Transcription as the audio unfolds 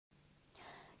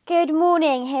Good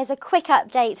morning. Here's a quick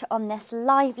update on this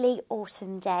lively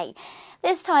autumn day.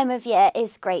 This time of year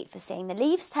is great for seeing the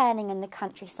leaves turning and the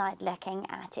countryside looking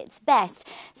at its best.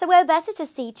 So where better to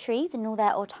see trees in all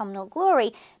their autumnal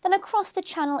glory than across the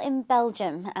Channel in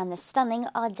Belgium and the stunning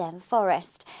Ardennes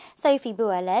forest. Sophie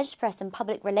Boualej, Press and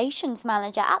Public Relations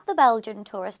Manager at the Belgian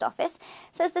Tourist Office,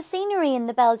 says the scenery in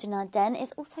the Belgian Ardennes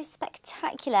is also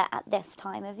spectacular at this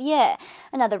time of year.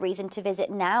 Another reason to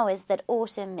visit now is that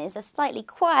autumn is a slightly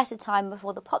quieter time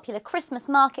before the popular Christmas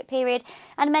market period,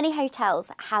 and many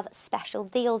hotels have special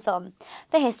deals on.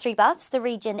 For history buffs, the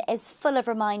region is full of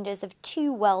reminders of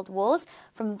two world wars,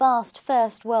 from vast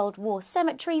First World War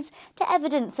cemeteries to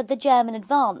evidence of the German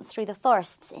advance through the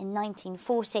forests in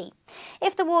 1940.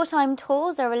 If the wartime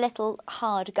tours are a little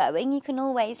hard going, you can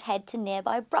always head to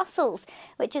nearby Brussels,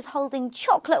 which is holding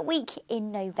Chocolate Week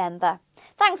in November.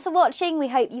 Thanks for watching. We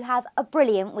hope you have a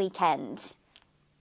brilliant weekend.